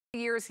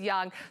years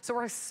young. So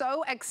we're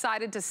so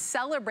excited to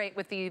celebrate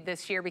with you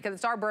this year because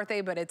it's our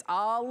birthday, but it's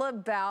all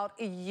about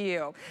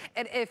you.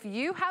 And if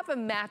you have a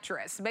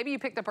mattress, maybe you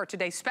picked up our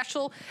today's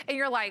special and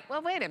you're like,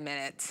 well, wait a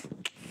minute.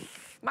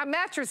 My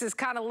mattress is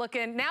kind of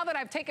looking, now that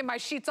I've taken my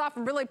sheets off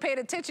and really paid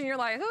attention, you're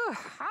like,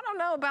 I don't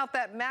know about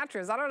that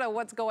mattress. I don't know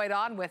what's going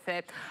on with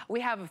it.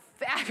 We have a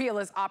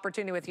fabulous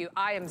opportunity with you.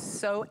 I am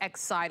so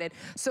excited.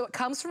 So it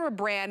comes from a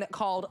brand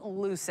called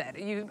Lucid.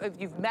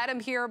 You've met them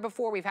here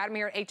before. We've had them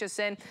here at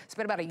HSN. It's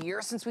been about a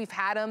year since we've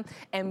had them,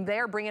 and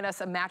they're bringing us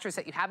a mattress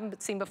that you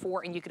haven't seen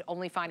before, and you could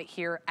only find it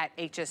here at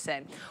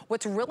HSN.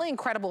 What's really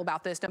incredible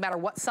about this, no matter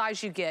what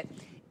size you get,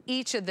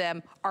 each of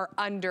them are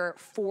under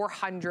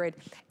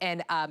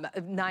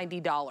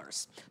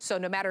 $490. So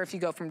no matter if you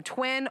go from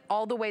twin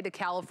all the way to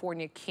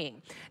California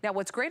king. Now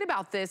what's great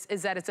about this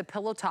is that it's a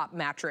pillow top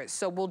mattress.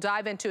 So we'll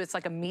dive into it's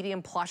like a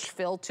medium plush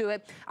feel to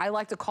it. I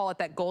like to call it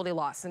that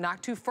Goldilocks.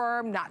 Not too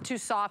firm, not too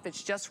soft.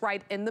 It's just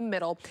right in the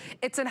middle.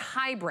 It's a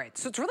hybrid.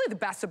 So it's really the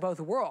best of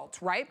both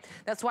worlds, right?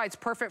 That's why it's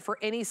perfect for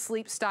any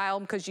sleep style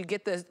because you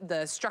get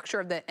the structure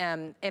of the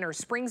inner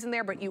springs in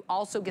there, but you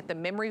also get the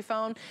memory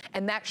foam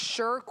and that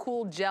Sure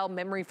Cool gel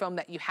memory foam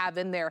that you have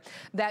in there.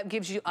 That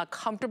gives you a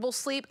comfortable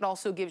sleep. It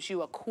also gives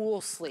you a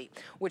cool sleep,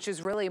 which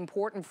is really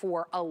important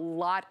for a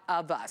lot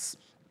of us.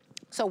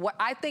 So what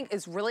I think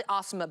is really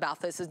awesome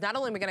about this is not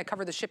only are we gonna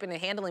cover the shipping and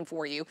handling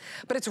for you,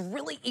 but it's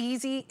really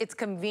easy, it's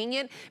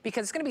convenient,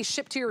 because it's gonna be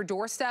shipped to your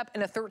doorstep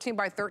in a 13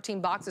 by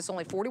 13 box. It's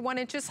only 41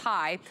 inches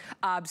high.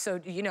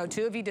 So, you know,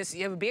 two of you just,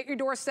 you have a be at your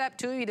doorstep,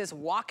 two of you just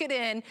walk it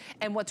in,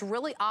 and what's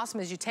really awesome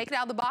is you take it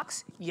out of the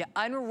box, you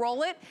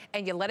unroll it,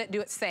 and you let it do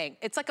its thing.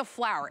 It's like a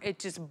flower. It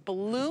just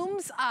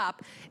blooms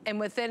up, and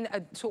within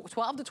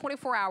 12 to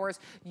 24 hours,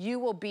 you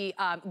will be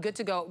good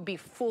to go, be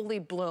fully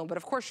bloomed. But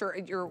of course,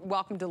 you're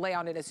welcome to lay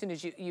on it as soon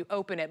as you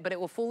open it, but it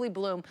will fully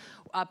bloom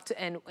up to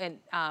and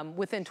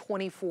within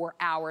 24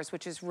 hours,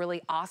 which is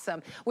really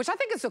awesome. Which I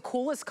think is the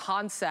coolest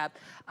concept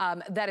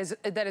that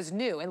is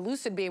new. And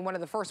Lucid being one of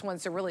the first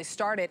ones to really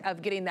start it,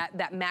 of getting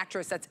that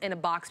mattress that's in a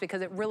box,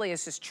 because it really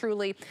is just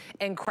truly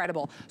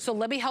incredible. So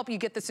let me help you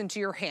get this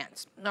into your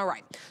hands. All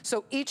right.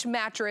 So each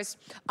mattress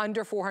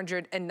under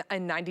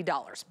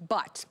 $490,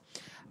 but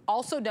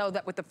also know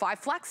that with the 5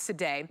 Flex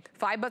today,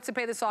 $5 to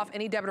pay this off,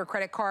 any debit or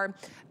credit card,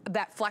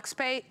 that Flex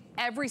Pay,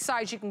 every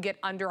size you can get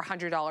under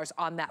 $100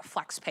 on that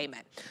Flex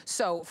payment.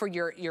 So for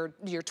your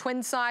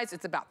twin size,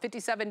 it's about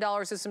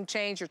 $57 and some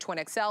change. Your twin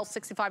XL,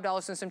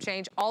 $65 and some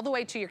change. All the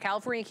way to your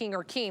California King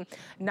or King,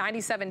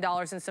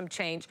 $97 and some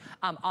change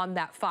on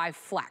that 5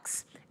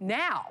 Flex.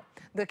 Now,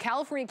 the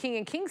California King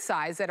and King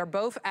size that are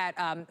both at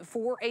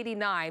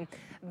 $489,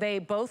 they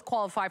both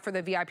qualify for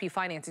the VIP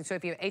financing. So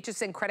if you have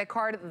HSN credit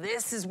card,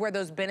 this is where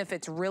those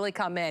benefits really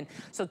come in.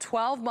 So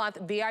 12-month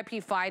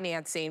VIP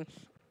financing.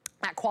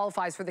 That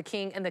qualifies for the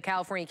King and the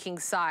California King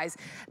size.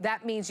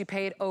 That means you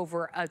pay it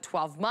over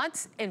 12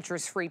 months,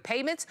 interest-free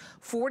payments,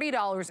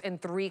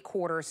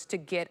 $40.75 to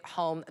get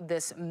home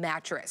this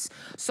mattress.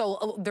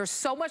 So there's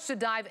so much to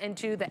dive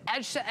into, the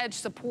edge-to-edge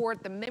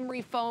support, the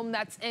memory foam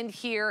that's in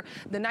here,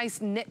 the nice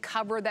knit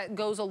cover that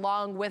goes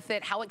along with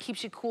it, how it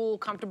keeps you cool,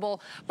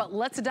 comfortable. But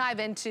let's dive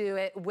into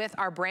it with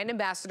our brand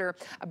ambassador,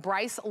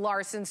 Bryce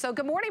Larson. So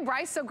good morning,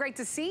 Bryce. So great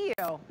to see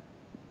you.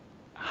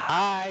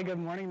 Hi, good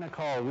morning,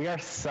 Nicole. We are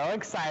so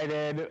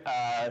excited.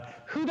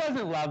 Who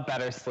doesn't love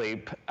better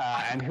sleep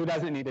and who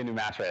doesn't need a new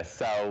mattress?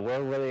 So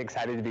we're really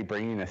excited to be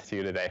bringing this to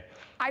you today.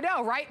 I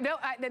know, right?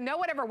 No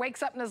one ever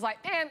wakes up and is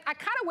like, man, I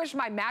kind of wish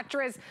my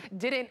mattress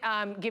didn't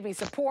give me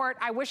support.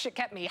 I wish it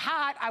kept me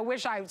hot. I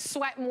wish I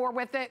sweat more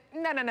with it.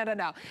 No, no, no, no,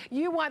 no.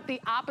 You want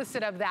the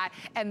opposite of that,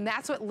 and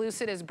that's what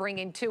Lucid is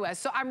bringing to us.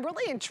 So I'm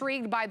really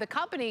intrigued by the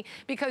company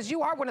because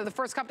you are one of the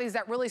first companies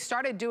that really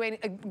started doing,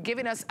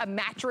 giving us a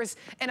mattress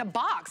in a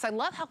box. I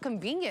love how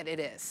convenient it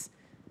is.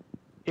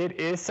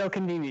 It is so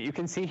convenient. You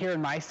can see here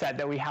in my set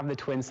that we have the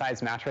twin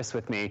size mattress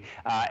with me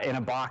in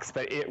a box,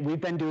 but we've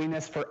been doing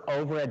this for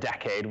over a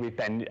decade. We've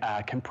been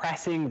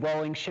compressing,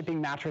 rolling, shipping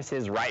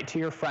mattresses right to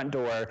your front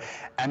door,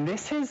 and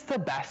this is the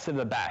best of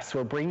the best.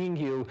 We're bringing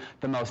you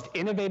the most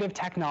innovative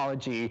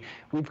technology.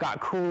 We've got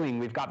cooling,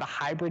 we've got the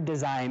hybrid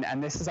design,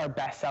 and this is our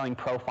best-selling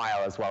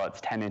profile as well. It's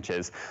 10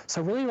 inches.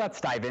 So really,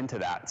 let's dive into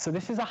that. So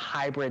this is a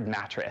hybrid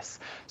mattress.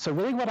 So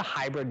really what a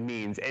hybrid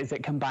means is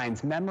it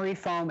combines memory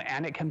foam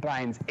and it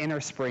combines inner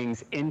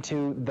springs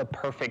into the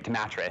perfect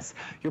mattress.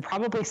 You're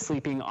probably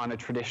sleeping on a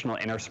traditional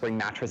inner spring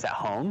mattress at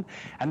home,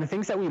 and the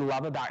things that we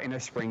love about inner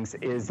springs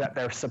is that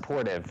they're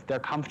supportive, they're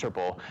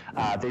comfortable,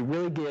 they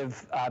really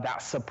give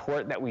that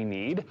support that we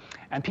need,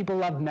 and people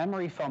love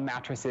memory foam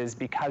mattresses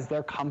because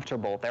they're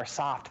comfortable, they're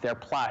soft, they're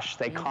plush,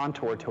 they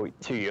contour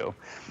to you.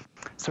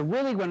 So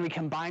really, when we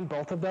combine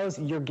both of those,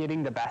 you're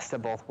getting the best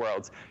of both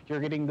worlds. You're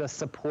getting the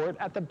support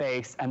at the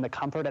base and the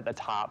comfort at the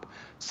top.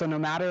 So no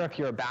matter if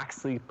you're a back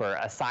sleeper,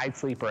 a side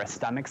sleeper, a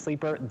stomach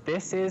sleeper,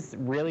 this is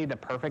really the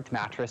perfect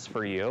mattress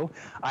for you.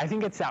 I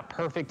think it's that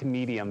perfect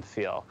medium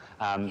feel.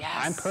 Yes.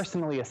 I'm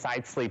personally a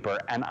side sleeper,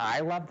 and I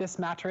love this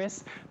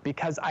mattress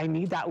because I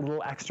need that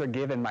little extra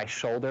give in my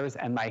shoulders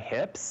and my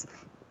hips.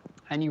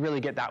 And you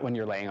really get that when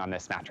you're laying on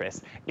this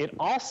mattress. It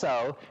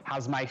also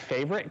has my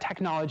favorite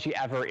technology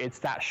ever. It's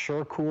that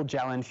SureCool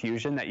gel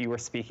infusion that you were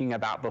speaking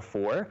about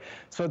before.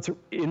 So it's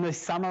in the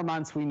summer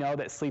months, we know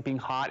that sleeping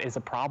hot is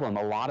a problem.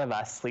 A lot of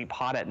us sleep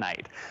hot at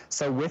night.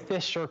 So with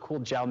this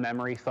SureCool gel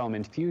memory foam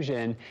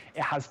infusion,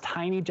 it has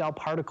tiny gel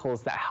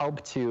particles that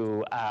help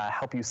to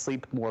help you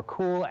sleep more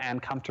cool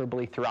and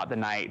comfortably throughout the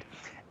night.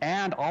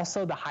 And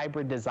also the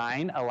hybrid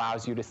design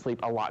allows you to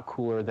sleep a lot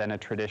cooler than a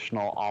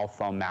traditional all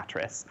foam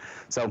mattress.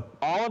 So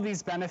all of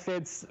these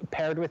benefits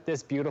paired with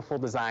this beautiful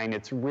design,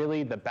 it's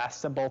really the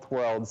best of both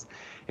worlds.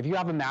 If you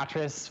have a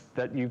mattress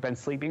that you've been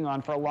sleeping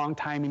on for a long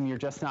time and you're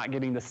just not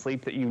getting the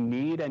sleep that you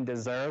need and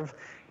deserve,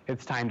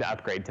 it's time to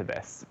upgrade to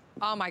this.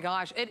 Oh my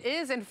gosh, it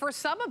is. And for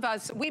some of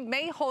us, we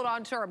may hold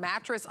on to our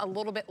mattress a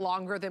little bit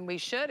longer than we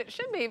should. It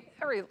should be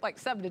every like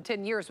 7 to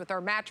 10 years with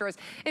our mattress.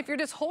 If you're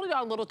just holding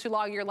on a little too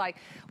long, you're like,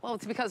 well,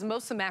 it's because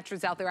most of the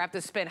mattresses out there have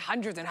to spend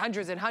hundreds and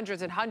hundreds and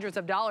hundreds and hundreds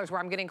of dollars where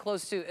I'm getting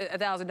close to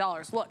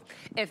 $1,000. Look,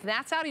 if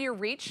that's out of your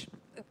reach,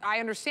 I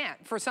understand.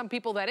 For some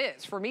people that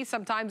is. For me,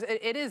 sometimes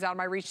it is out of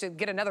my reach to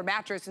get another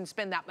mattress and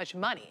spend that much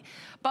money.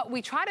 But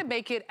we try to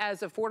make it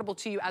as affordable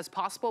to you as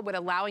possible, but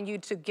allowing you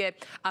to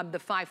get the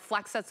 5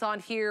 flex that's on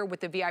here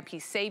with the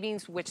VIP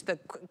savings, which the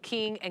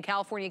King and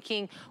California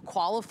King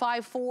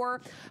qualify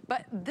for.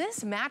 But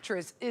this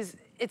mattress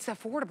it's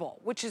affordable,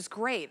 which is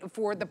great.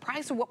 For the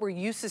price of what we're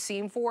used to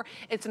seeing for,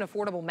 it's an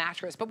affordable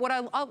mattress. But what I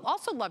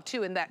also love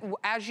too, in that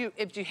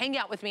if you hang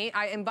out with me,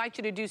 I invite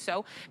you to do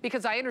so,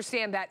 because I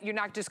understand that you're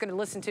not just gonna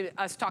listen to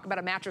us talk about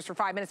a mattress for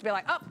 5 minutes and be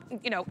like,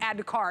 oh, add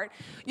to cart.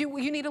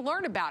 You need to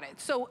learn about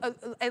it. So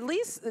at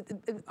least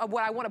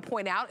what I wanna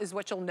point out is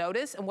what you'll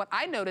notice, and what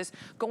I noticed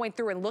going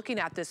through and looking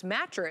at this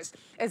mattress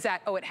is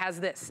that, oh, it has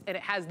this, and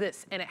it has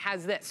this, and it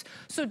has this.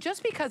 So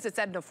just because it's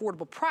at an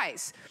affordable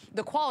price,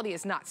 the quality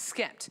is not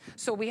skimped.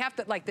 So we have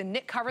to, like the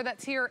knit cover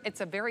that's here,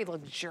 it's a very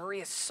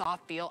luxurious,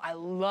 soft feel. I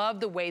love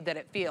the way that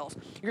it feels.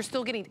 You're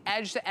still getting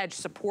edge-to-edge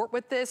support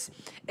with this.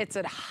 It's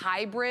a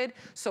hybrid,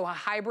 so a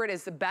hybrid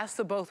is the best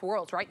of both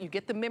worlds, right? You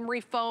get the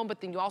memory foam, but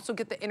then you also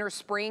get the inner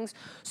springs.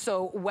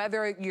 So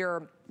whether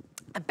you're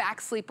a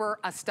back sleeper,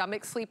 a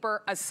stomach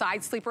sleeper, a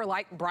side sleeper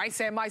like Bryce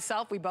and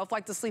myself, we both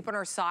like to sleep on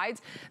our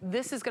sides,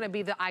 this is gonna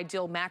be the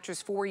ideal mattress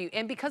for you.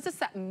 And because it's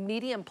that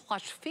medium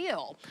plush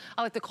feel,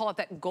 I like to call it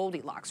that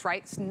Goldilocks,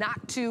 right? It's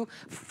not too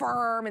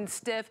firm and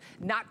stiff,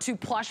 not too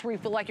plush where you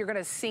feel like you're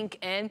gonna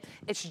sink in.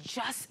 It's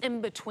just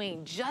in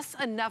between, just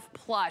enough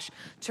plush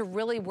to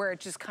really where it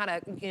just kind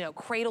of,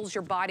 cradles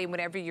your body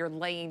whenever you're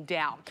laying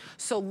down.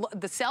 So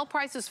the sale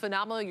price is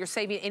phenomenal. You're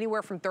saving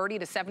anywhere from 30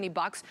 to 70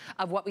 bucks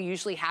of what we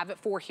usually have it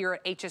for here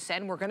at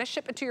HSN. We're gonna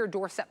ship it to your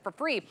doorstep for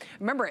free.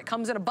 Remember, it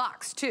comes in a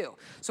box too.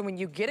 So when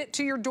you get it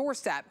to your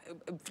doorstep,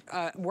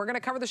 we're gonna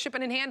cover the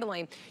shipping and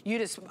handling. You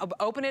just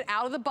open it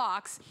out of the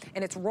box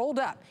and it's rolled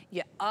up.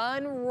 You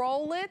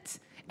unroll it,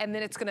 and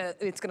then it's gonna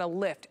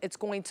lift. It's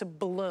going to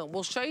balloon.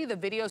 We'll show you the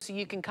video so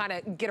you can kind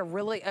of get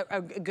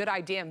a good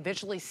idea and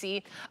visually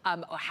see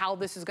how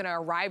this is gonna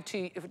arrive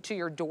to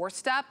your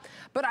doorstep.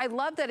 But I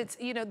love that it's,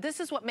 this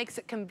is what makes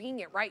it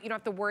convenient, right? You don't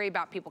have to worry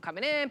about people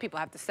coming in, people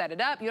have to set it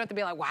up. You don't have to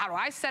be like, well, how do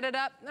I set it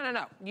up?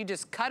 No. You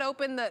just cut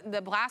open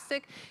the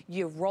plastic,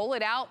 you roll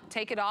it out,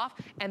 take it off,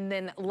 and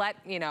then let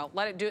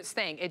it do its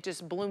thing. It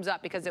just balloons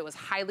up because it was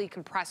highly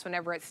compressed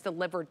whenever it's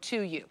delivered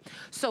to you.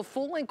 So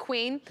full and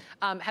queen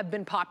have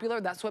been popular.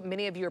 That's what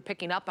many of you are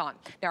picking up on.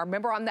 Now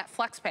remember, on that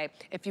FlexPay,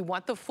 if you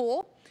want the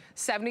full,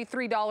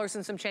 $73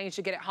 and some change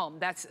to get it home.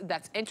 That's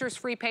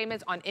interest-free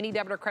payments on any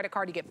debit or credit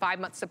card. You get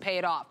 5 months to pay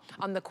it off.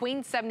 On the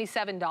Queen,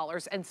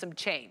 $77 and some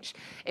change.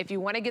 If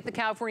you want to get the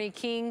California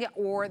King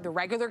or the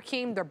regular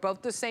King, they're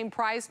both the same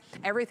price.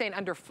 Everything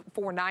under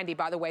 $490,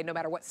 by the way, no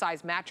matter what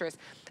size mattress.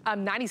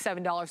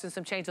 $97 and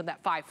some change on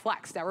that 5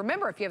 Flex. Now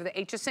remember, if you have the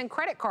HSN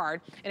credit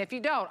card, and if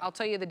you don't, I'll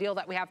tell you the deal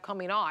that we have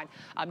coming on.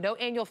 No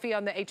annual fee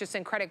on the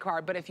HSN credit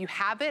card, but if you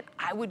have it,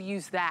 I would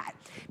use that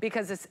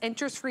because it's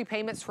interest-free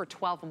payments for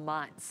 12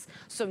 months.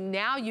 So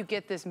now you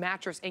get this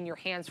mattress in your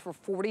hands for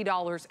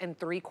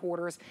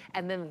 $40.75,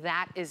 and then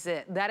that is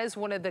it. That is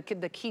one of the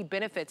key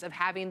benefits of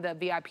having the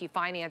VIP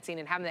financing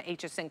and having the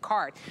HSN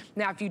card.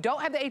 Now, if you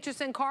don't have the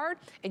HSN card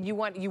and you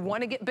want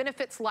to get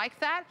benefits like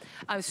that,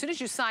 as soon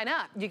as you sign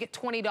up, you get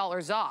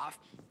 $20 off.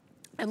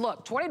 And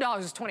look, $20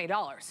 is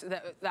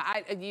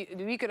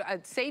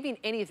 $20. Saving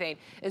anything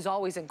is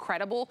always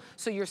incredible.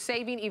 So you're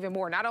saving even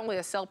more. Not only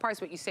a sale price,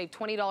 but you save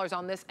 $20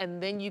 on this,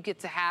 and then you get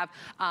to have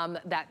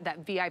that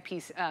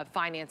VIP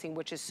financing,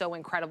 which is so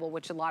incredible,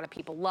 which a lot of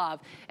people love,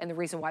 and the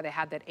reason why they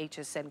have that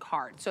HSN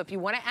card. So if you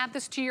want to add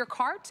this to your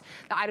cart,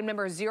 the item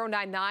number is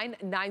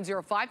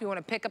 099905. You want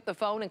to pick up the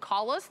phone and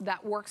call us,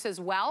 that works as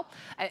well.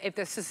 If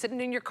this is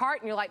sitting in your cart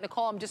and you're like,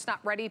 Nicole, I'm just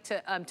not ready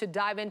to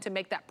dive in to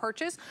make that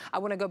purchase, I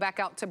want to go back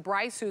out to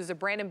Bryce Bryce, who's a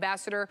brand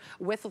ambassador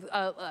with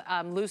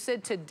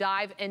Lucid, to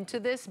dive into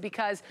this,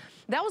 because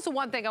that was the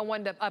one thing I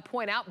wanted to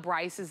point out,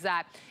 Bryce, is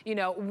that, you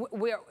know,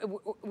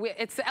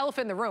 it's the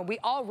elephant in the room. We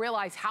all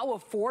realize how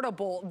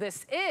affordable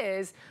this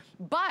is,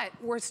 but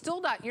we're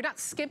still not, you're not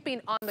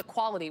skimping on the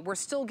quality. We're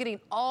still getting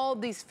all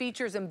these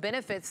features and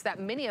benefits that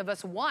many of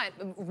us want,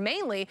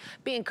 mainly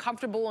being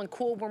comfortable and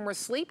cool when we're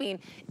sleeping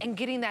and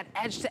getting that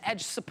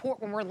edge-to-edge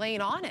support when we're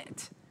laying on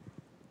it.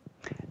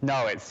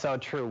 No, it's so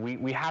true.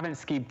 We haven't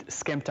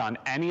skimped on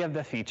any of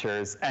the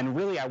features, and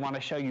really I want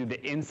to show you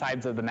the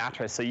insides of the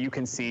mattress so you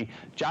can see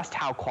just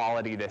how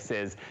quality this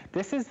is.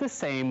 This is the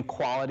same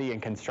quality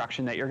and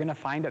construction that you're going to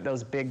find at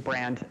those big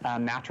brand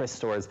mattress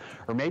stores,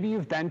 or maybe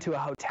you've been to a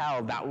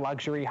hotel, that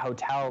luxury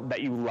hotel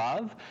that you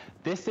love.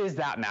 This is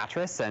that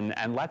mattress, and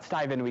let's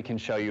dive in. We can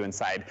show you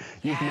inside.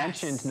 You've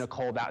mentioned,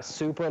 Nicole, that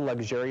super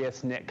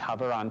luxurious knit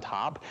cover on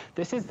top.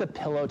 This is the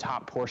pillow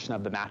top portion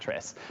of the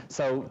mattress.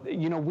 So,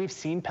 you know, we've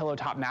seen pillow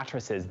top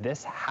mattresses.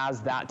 This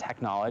has that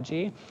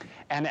technology,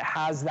 and it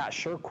has that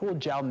SureCool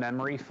gel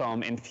memory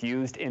foam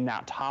infused in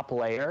that top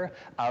layer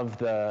of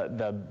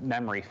the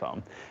memory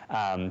foam.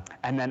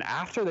 And then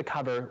after the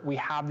cover, we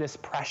have this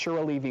pressure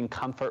relieving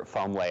comfort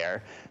foam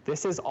layer.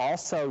 This is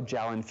also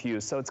gel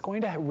infused, so it's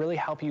going to really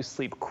help you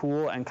sleep cool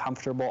and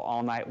comfortable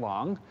all night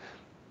long.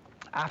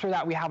 After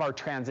that, we have our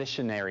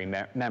transitionary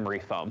memory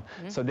foam.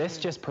 So this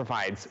just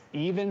provides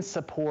even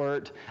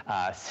support,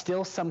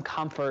 still some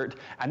comfort,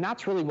 and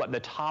that's really what the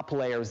top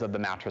layers of the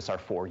mattress are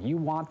for. You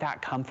want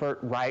that comfort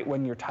right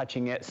when you're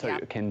touching it, so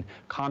it can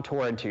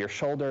contour into your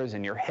shoulders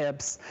and your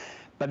hips.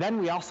 But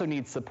then we also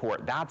need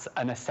support. That's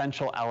an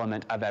essential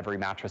element of every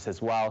mattress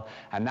as well,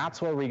 and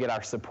that's where we get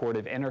our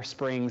supportive inner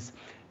springs.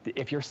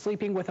 If you're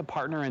sleeping with a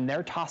partner and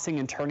they're tossing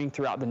and turning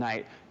throughout the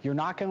night, you're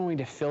not going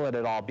to feel it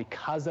at all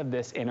because of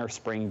this inner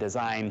spring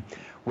design.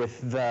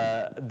 With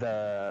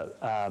the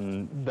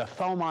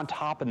foam on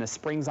top and the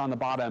springs on the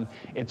bottom,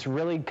 it's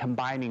really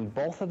combining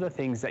both of the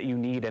things that you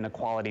need in a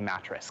quality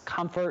mattress.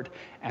 Comfort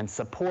and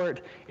support,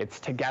 it's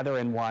together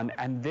in one,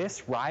 and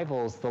this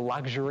rivals the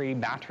luxury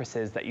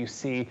mattresses that you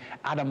see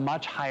at a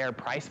much higher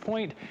price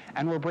point,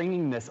 and we're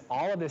bringing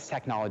all of this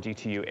technology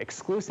to you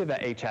exclusive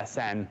at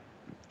HSN.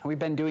 We've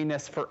been doing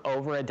this for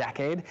over a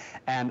decade,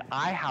 and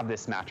I have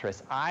this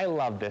mattress. I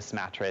love this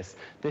mattress.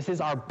 This is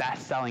our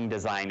best-selling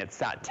design. It's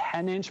that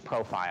 10-inch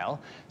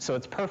profile, so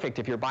it's perfect.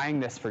 If you're buying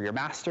this for your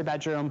master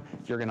bedroom,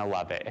 you're gonna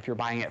love it. If you're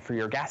buying it for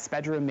your guest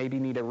bedroom, maybe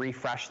need a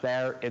refresh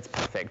there, it's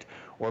perfect.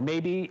 Or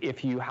maybe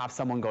if you have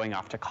someone going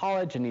off to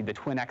college and need the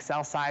twin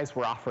XL size,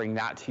 we're offering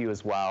that to you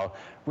as well.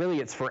 Really,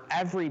 it's for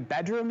every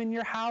bedroom in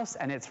your house,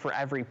 and it's for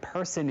every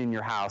person in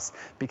your house,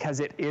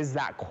 because it is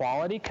that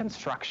quality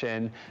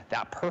construction,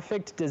 that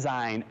perfect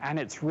design, and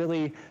it's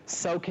really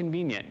so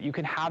convenient. You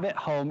can have it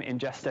home in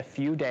just a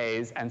few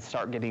days and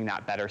start getting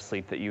that better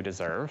sleep that you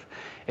deserve.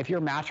 If your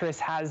mattress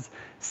has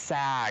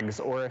sags,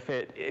 or if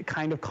it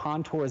kind of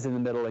contours in the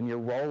middle and you're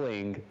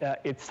rolling,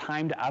 it's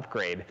time to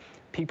upgrade.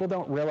 People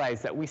don't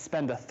realize that we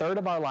spend a third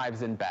of our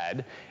lives in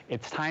bed.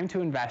 It's time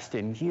to invest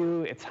in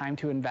you. It's time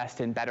to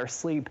invest in better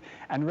sleep.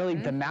 And really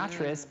the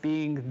mattress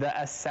being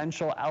the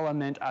essential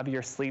element of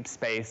your sleep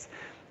space.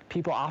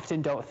 People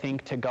often don't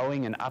think to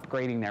going and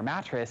upgrading their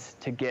mattress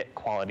to get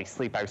quality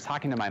sleep. I was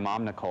talking to my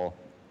mom, Nicole,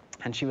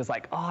 and she was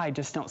like, oh, I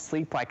just don't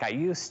sleep like I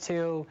used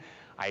to.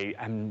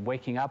 I'm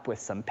waking up with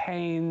some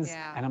pains.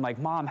 And I'm like,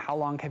 Mom, how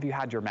long have you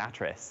had your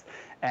mattress?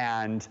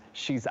 And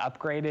she's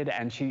upgraded,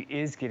 and she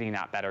is getting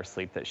that better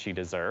sleep that she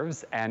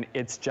deserves. And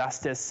it's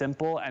just as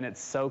simple, and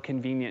it's so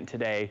convenient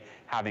today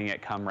having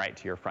it come right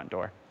to your front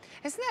door.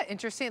 Isn't that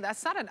interesting?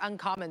 That's not an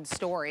uncommon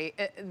story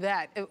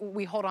that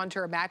we hold on to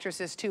our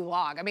mattresses too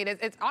long. I mean,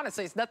 it's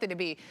honestly, it's nothing to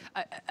be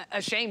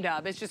ashamed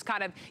of. It's just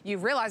kind of, you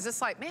realize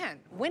it's like, man,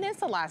 when is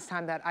the last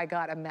time that I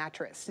got a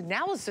mattress?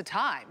 Now is the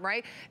time,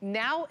 right?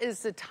 Now is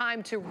the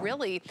time to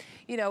really,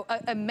 you know,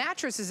 a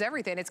mattress is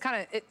everything. It's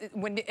kind of,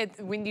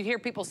 when you hear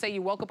people say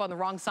you woke up on the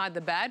wrong side of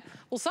the bed,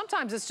 well,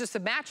 sometimes it's just a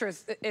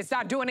mattress. It's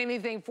not doing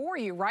anything for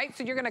you, right?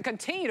 So you're going to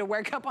continue to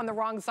wake up on the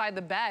wrong side of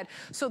the bed.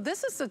 So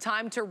this is the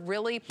time to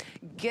really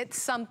get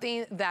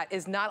something that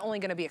is not only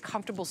going to be a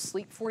comfortable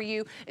sleep for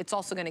you, it's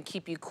also going to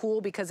keep you cool,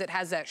 because it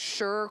has that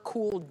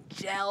SureCool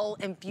gel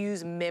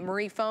infused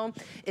memory foam.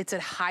 It's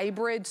a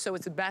hybrid, so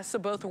it's the best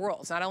of both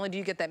worlds. Not only do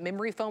you get that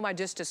memory foam I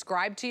just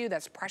described to you,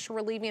 that's pressure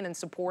relieving and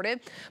supportive,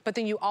 but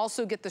then you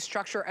also get the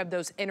structure of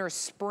those inner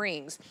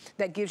springs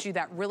that gives you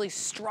that really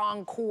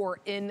strong core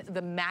in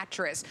the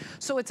mattress.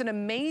 So it's an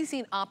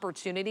amazing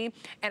opportunity,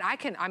 and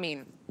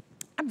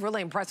I'm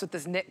really impressed with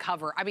this knit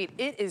cover. I mean,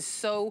 it is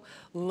so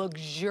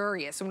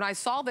luxurious. When I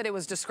saw that it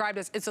was described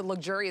as it's a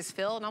luxurious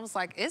feel, and I was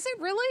like, is it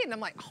really? And I'm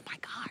like, oh my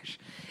gosh.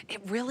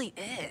 It really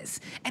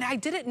is. And I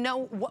didn't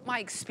know what my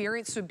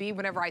experience would be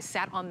whenever I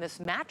sat on this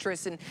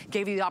mattress and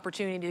gave you the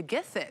opportunity to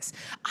get this.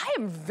 I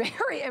am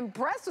very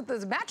impressed with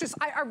this mattress.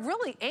 I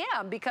really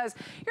am, because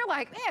you're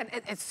like, man,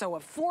 it's so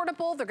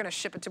affordable. They're gonna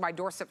ship it to my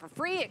doorstep for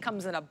free. It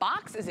comes in a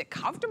box. Is it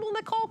comfortable,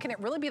 Nicole? Can it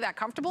really be that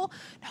comfortable?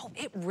 No,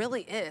 it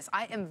really is.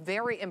 I am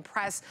very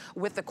impressed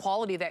with the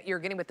quality that you're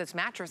getting with this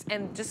mattress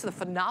and just the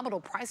phenomenal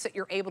price that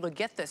you're able to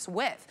get this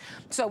with.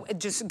 So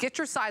just get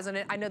your size on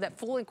it. I know that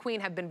full and queen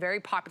have been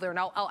very popular, and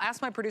I'll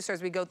ask my producer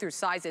as we go through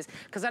sizes,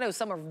 because I know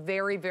some are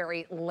very,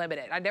 very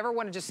limited. I never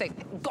want to just say,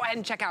 go ahead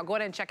and check out, go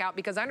ahead and check out,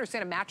 because I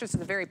understand a mattress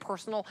is a very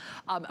personal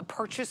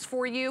purchase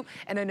for you,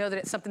 and I know that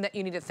it's something that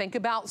you need to think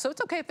about. So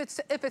it's okay if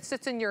it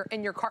sits in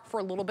your cart for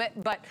a little bit,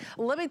 but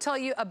let me tell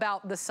you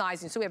about the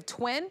sizing. So we have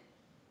twin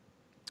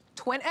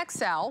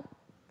XL,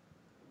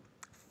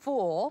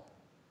 full,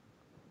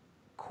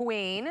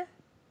 queen,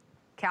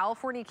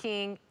 California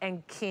king,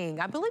 and king.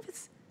 I believe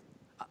it's,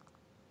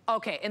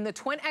 okay, in the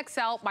twin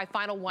XL, my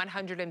final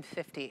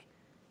 150.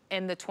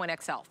 In the twin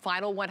XL,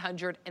 final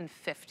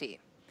 150.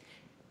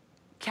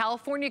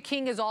 California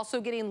king is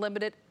also getting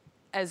limited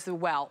as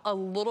well.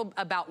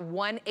 About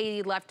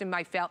 180 left in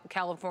my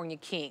California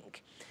king.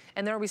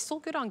 And then are we still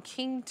good on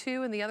king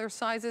too and the other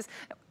sizes?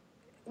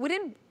 We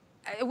didn't,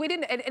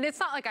 and it's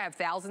not like I have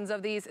thousands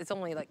of these. It's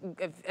only like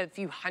a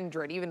few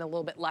hundred, even a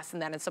little bit less than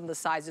that in some of the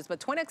sizes. But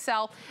Twin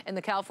XL and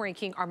the California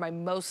King are my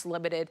most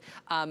limited,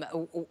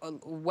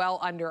 well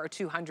under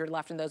 200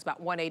 left in those, about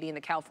 180 in the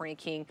California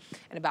King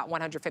and about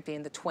 150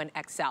 in the Twin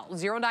XL.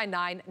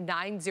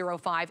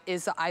 099905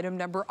 is the item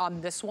number on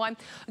this one.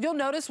 You'll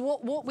notice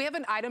we have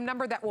an item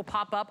number that will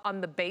pop up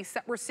on the base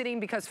that we're sitting,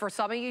 because for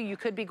some of you, you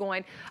could be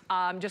going,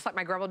 just like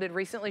my grandma did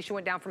recently, she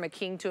went down from a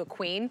king to a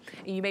queen,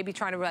 and you may be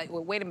trying to be like,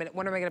 well, wait a minute,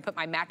 when am I gonna put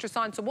my mattress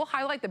on? So we'll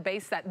highlight the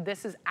base that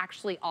this is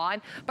actually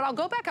on, but I'll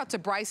go back out to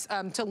Bryce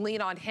to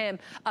lean on him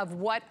of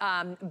what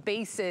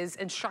bases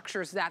and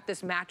structures that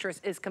this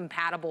mattress is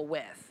compatible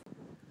with.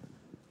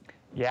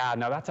 Yeah,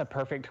 no, that's a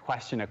perfect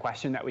question, a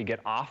question that we get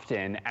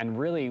often. And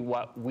really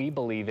what we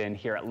believe in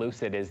here at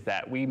Lucid is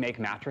that we make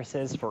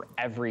mattresses for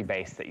every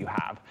base that you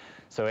have.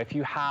 So if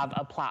you have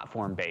a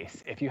platform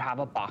base, if you have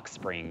a box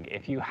spring,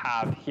 if you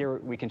have, here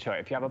we can show it,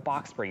 if you have a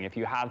box spring, if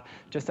you have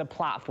just a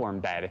platform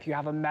bed, if you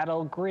have a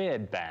metal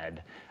grid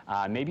bed,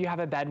 maybe you have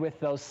a bed with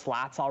those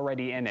slats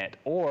already in it,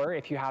 or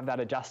if you have that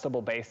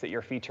adjustable base that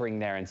you're featuring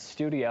there in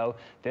studio,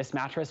 this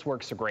mattress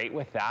works great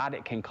with that.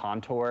 It can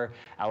contour,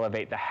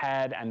 elevate the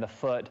head and the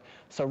foot.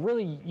 So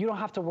really, you don't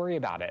have to worry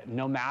about it.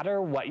 No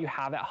matter what you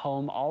have at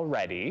home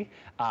already,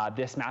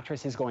 this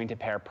mattress is going to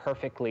pair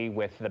perfectly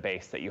with the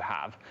base that you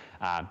have.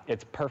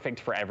 It's perfect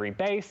for every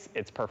base,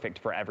 it's perfect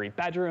for every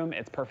bedroom,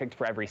 it's perfect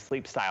for every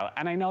sleep style.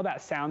 And I know that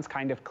sounds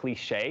kind of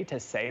cliche to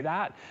say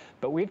that,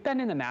 but we've been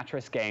in the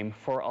mattress game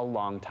for a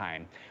long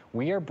time.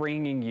 We are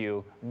bringing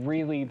you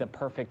really the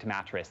perfect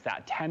mattress,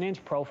 that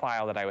 10-inch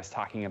profile that I was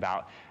talking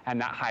about,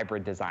 and that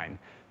hybrid design.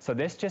 So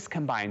this just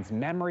combines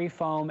memory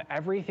foam,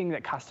 everything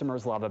that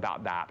customers love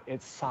about that.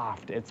 It's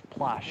soft, it's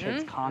plush,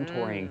 it's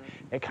contouring.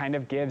 It kind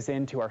of gives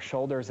into our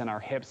shoulders and our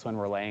hips when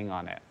we're laying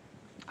on it.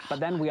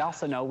 But then we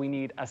also know we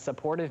need a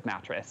supportive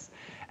mattress.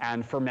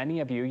 And for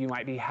many of you, you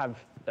might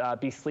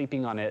be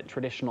sleeping on a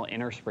traditional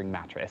inner spring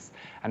mattress.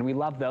 And we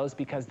love those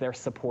because they're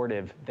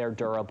supportive, they're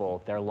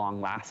durable, they're long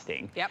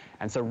lasting. Yep.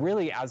 And so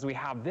really, as we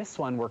have this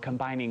one, we're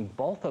combining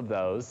both of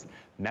those,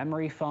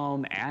 memory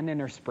foam and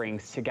inner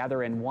springs,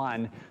 together in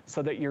one,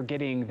 so that you're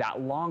getting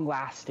that long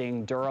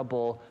lasting,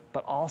 durable,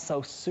 but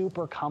also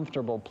super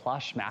comfortable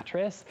plush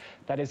mattress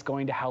that is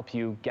going to help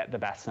you get the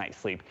best night's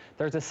sleep.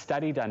 There's a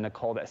study done,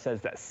 Nicole, that says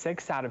that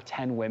 6 out of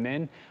 10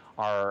 women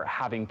are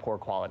having poor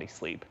quality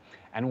sleep.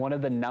 And one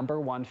of the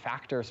 #1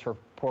 factors for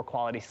poor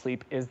quality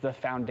sleep is the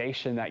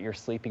foundation that you're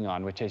sleeping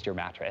on, which is your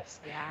mattress.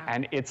 Yeah.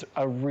 And it's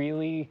a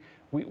really,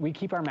 we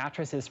keep our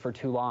mattresses for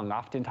too long.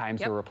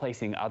 Oftentimes we're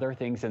replacing other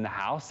things in the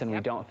house and we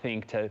don't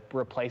think to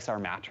replace our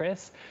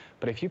mattress.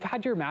 But if you've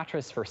had your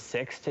mattress for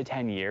 6 to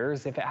 10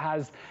 years, if it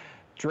has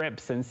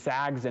drips and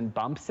sags and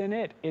bumps in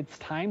it, it's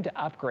time to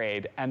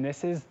upgrade. And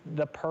this is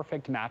the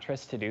perfect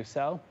mattress to do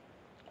so.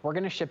 We're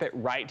gonna ship it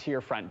right to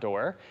your front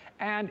door,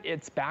 and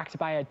it's backed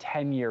by a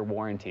 10-year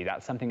warranty.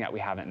 That's something that we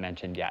haven't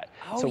mentioned yet.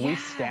 So we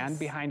stand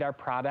behind our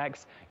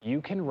products.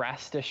 You can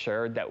rest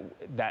assured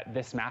that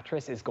this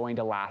mattress is going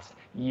to last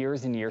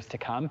years and years to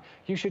come.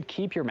 You should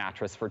keep your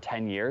mattress for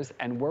 10 years,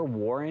 and we're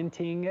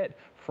warranting it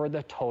for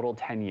the total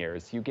 10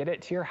 years. You get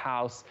it to your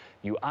house,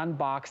 you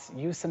unbox,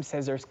 use some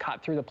scissors,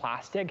 cut through the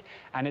plastic,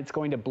 and it's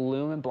going to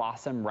bloom and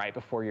blossom right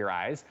before your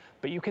eyes,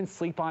 but you can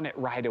sleep on it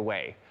right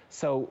away.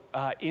 So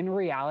in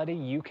reality,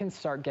 you can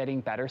start getting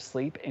better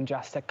sleep in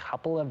just a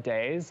couple of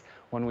days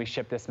when we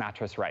ship this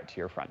mattress right to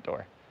your front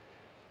door.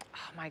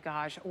 Oh my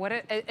gosh,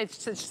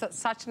 it's just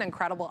such an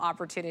incredible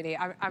opportunity.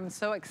 I'm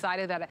so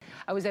excited that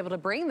I was able to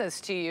bring this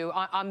to you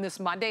on this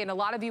Monday, and a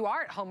lot of you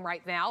are at home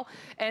right now,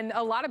 and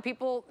a lot of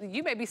people,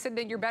 you may be sitting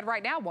in your bed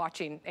right now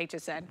watching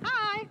HSN.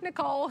 Hi,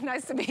 Nicole,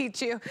 nice to meet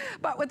you.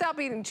 But without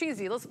being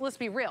cheesy, let's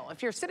be real.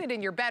 If you're sitting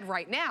in your bed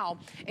right now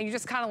and you're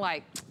just kind of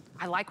like,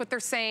 I like what they're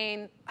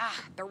saying.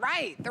 They're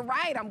right.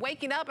 I'm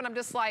waking up and I'm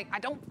just like, I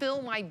don't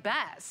feel my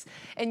best.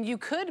 And you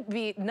could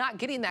be not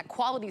getting that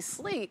quality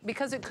sleep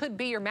because it could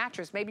be your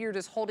mattress. Maybe you're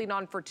just holding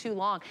on for too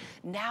long.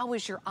 Now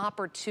is your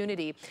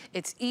opportunity.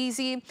 It's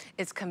easy,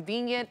 it's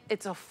convenient,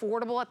 it's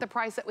affordable at the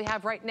price that we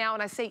have right now.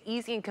 And I say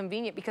easy and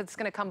convenient because it's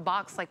gonna come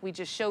boxed like we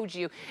just showed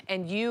you.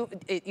 And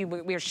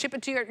we're shipping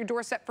to you at your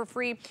doorstep for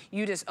free.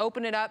 You just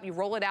open it up, you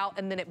roll it out,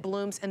 and then it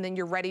blooms, and then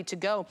you're ready to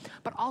go.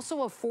 But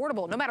also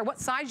affordable, no matter what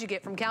size you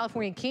get, from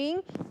California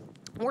King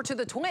or to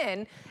the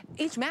twin,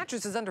 each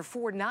mattress is under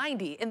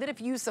 $490. And then if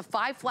you use the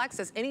 5 Flex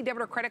as any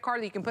debit or credit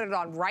card that you can put it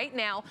on right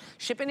now,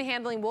 shipping and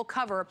handling will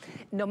cover,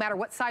 no matter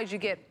what size you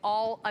get,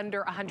 all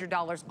under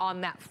 $100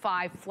 on that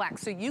 5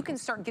 Flex. So you can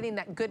start getting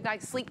that good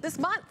night's sleep this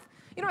month.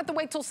 You don't have to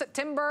wait till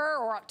September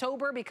or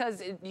October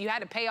because you had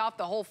to pay off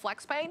the whole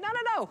flex pay.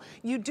 No.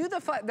 You do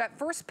that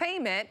first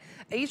payment,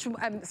 each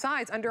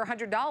size under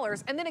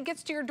 $100, and then it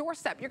gets to your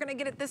doorstep. You're gonna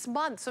get it this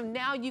month. So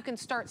now you can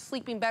start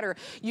sleeping better.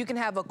 You can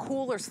have a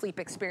cooler sleep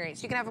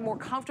experience. You can have a more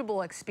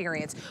comfortable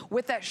experience.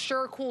 With that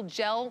SureCool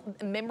gel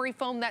memory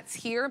foam that's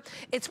here,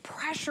 it's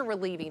pressure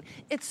relieving,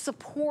 it's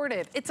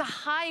supportive, it's a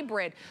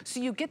hybrid.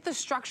 So you get the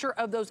structure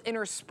of those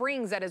inner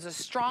springs that is a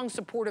strong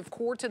supportive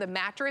core to the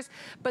mattress,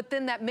 but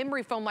then that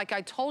memory foam, like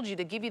I told you,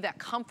 to give you that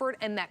comfort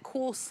and that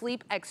cool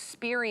sleep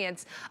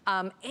experience,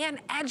 and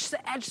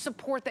edge-to-edge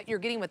support that you're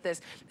getting with this.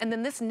 And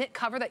then this knit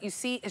cover that you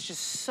see is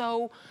just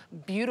so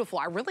beautiful.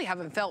 I really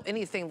haven't felt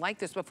anything like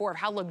this before, of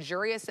how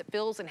luxurious it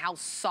feels and how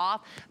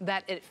soft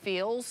that it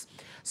feels.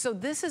 So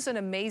this is an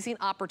amazing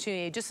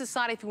opportunity. Just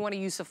decide if you want to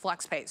use the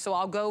flex pay. So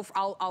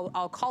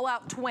I'll call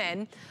out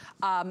twin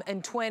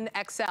and twin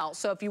XL.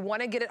 So if you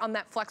want to get it on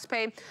that flex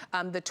pay,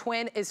 the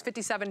twin is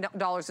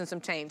 $57 and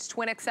some change.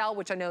 Twin XL,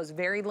 which I know is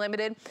very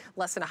limited,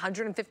 less than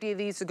 150 of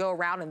these to go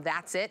around, and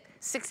that's it,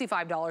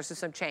 $65 and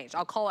some change.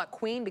 I'll call out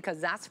queen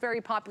because that's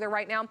very popular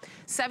right now,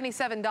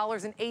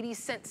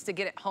 $77.80 to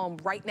get it home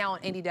right now on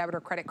any debit or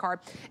credit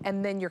card.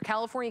 And then your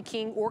California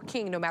King or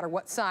King, no matter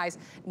what size,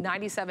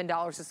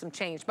 $97 and some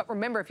change. But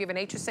remember, if you have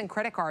an HSN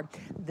credit card,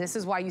 this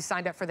is why you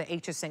signed up for the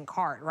HSN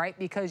card, right?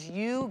 Because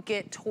you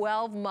get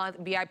 12-month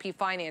VIP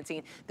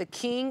financing. The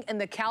King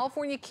and the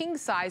California King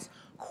size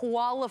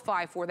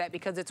qualify for that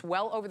because it's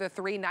well over the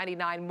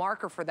 $399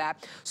 marker for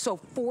that. So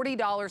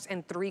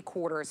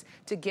 $40.75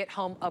 to get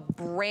home a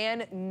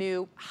brand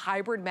new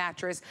hybrid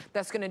mattress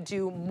that's gonna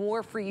do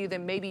more for you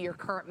than maybe your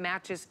current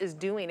mattress is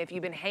doing if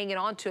you've been hanging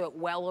on to it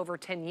well over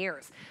 10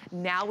 years.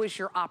 Now is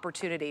your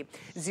opportunity.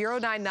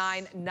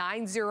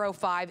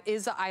 099905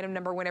 is the item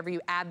number whenever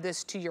you add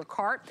this to your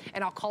cart,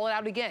 and I'll call it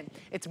out again.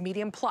 It's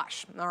medium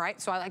plush, all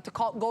right? So I like to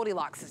call it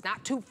Goldilocks. It's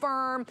not too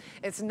firm,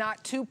 it's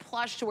not too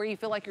plush to where you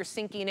feel like you're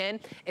sinking in.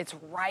 It's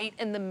right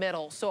in the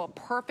middle, so a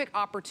perfect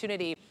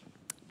opportunity.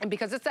 And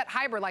because it's that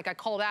hybrid, like I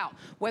called out,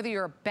 whether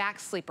you're a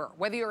back sleeper,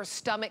 whether you're a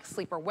stomach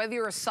sleeper, whether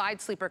you're a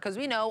side sleeper, because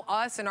we know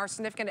us and our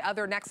significant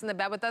other next in the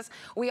bed with us,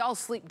 we all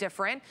sleep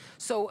different.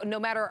 So no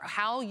matter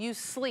how you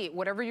sleep,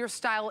 whatever your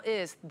style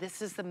is,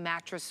 this is the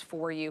mattress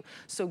for you.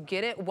 So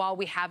get it while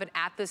we have it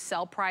at this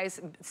sale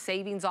price,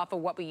 savings off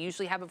of what we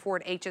usually have it for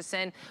at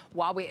HSN,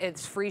 while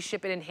it's free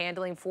shipping and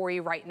handling for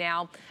you right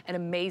now. An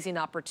amazing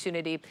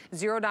opportunity.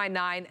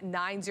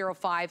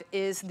 099905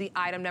 is the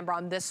item number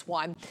on this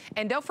one.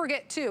 And don't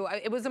forget too,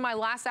 it was in my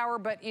last hour,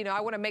 but you know, I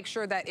want to make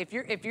sure that if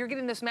you're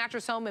getting this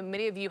mattress home, and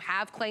many of you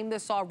have claimed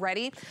this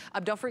already,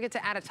 don't forget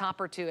to add a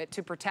topper to it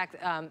to protect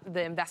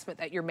the investment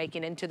that you're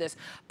making into this.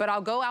 But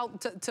I'll go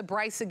out to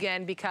Bryce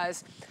again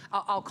because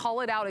I'll call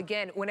it out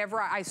again.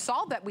 Whenever I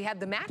saw that we had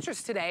the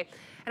mattress today,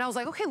 and I was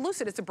like, okay,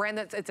 Lucid, it's a brand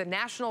it's a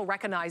national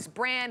recognized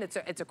brand.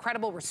 It's a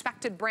credible,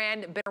 respected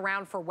brand, been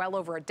around for well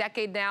over a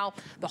decade now.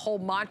 The whole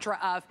mantra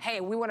of,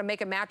 hey, we want to make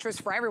a mattress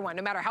for everyone,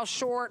 no matter how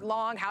short,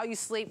 long, how you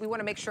sleep, we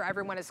want to make sure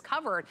everyone is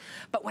covered.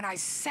 But when I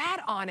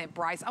sat on it,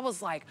 Bryce, I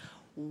was like,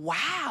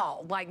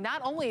 wow, like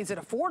not only is it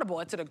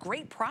affordable, it's at a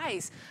great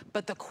price,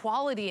 but the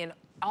quality and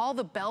all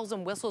the bells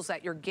and whistles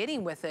that you're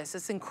getting with this,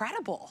 it's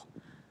incredible.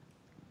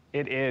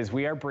 It is.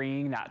 We are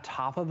bringing that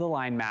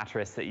top-of-the-line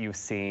mattress that you've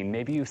seen.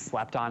 Maybe you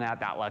slept on at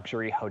that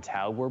luxury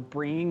hotel. We're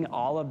bringing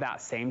all of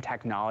that same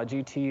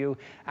technology to you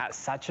at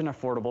such an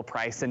affordable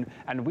price. And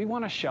we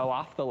want to show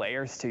off the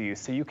layers to you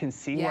so you can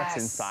see what's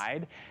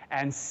inside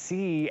and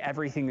see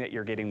everything that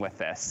you're getting with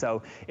this.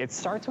 So it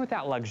starts with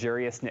that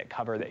luxurious knit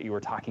cover that you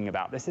were talking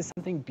about. This is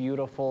something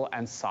beautiful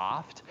and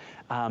soft.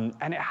 And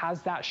it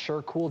has that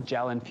SureCool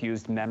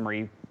gel-infused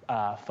memory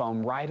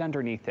foam right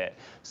underneath it.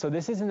 So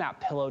this is in that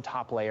pillow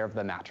top layer of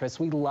the mattress.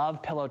 We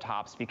love pillow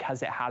tops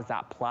because it has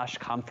that plush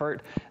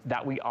comfort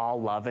that we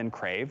all love and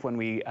crave when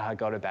we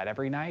go to bed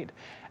every night.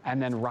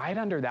 And then right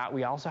under that,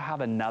 we also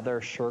have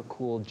another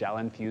SureCool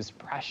gel-infused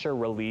pressure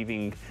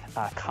relieving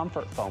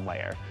comfort foam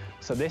layer.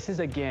 So this is,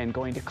 again,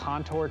 going to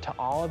contour to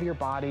all of your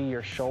body,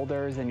 your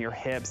shoulders and your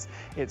hips.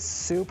 It's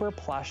super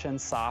plush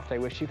and soft. I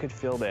wish you could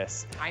feel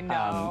this. I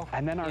know.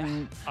 And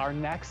then our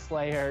next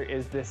layer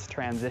is this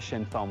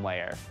transition foam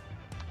layer.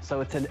 So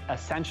it's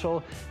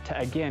essential to,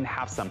 again,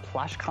 have some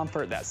plush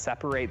comfort that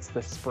separates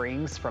the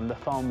springs from the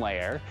foam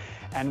layer.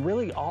 And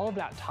really all of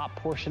that top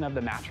portion of the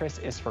mattress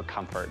is for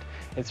comfort.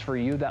 It's for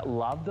you that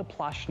love the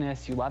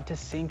plushness, you love to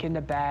sink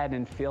into bed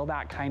and feel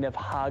that kind of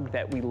hug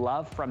that we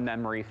love from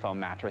memory foam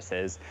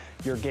mattresses.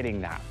 You're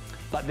getting that.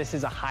 But this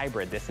is a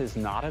hybrid. This is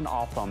not an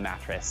all foam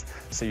mattress.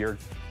 So you're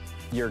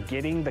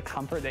getting the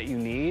comfort that you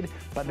need,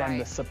 but then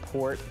the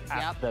support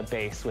at the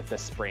base with the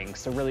springs.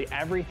 So really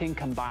everything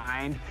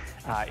combined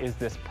is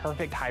this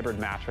perfect hybrid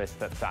mattress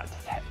that's that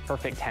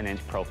perfect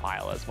 10-inch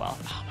profile as well.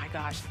 Oh my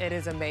gosh, it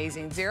is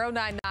amazing.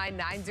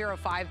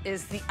 099905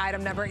 is the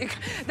item number.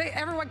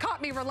 Everyone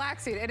caught me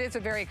relaxing. It is a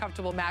very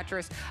comfortable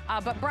mattress.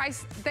 But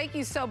Bryce, thank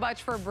you so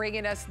much for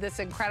bringing us this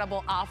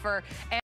incredible offer.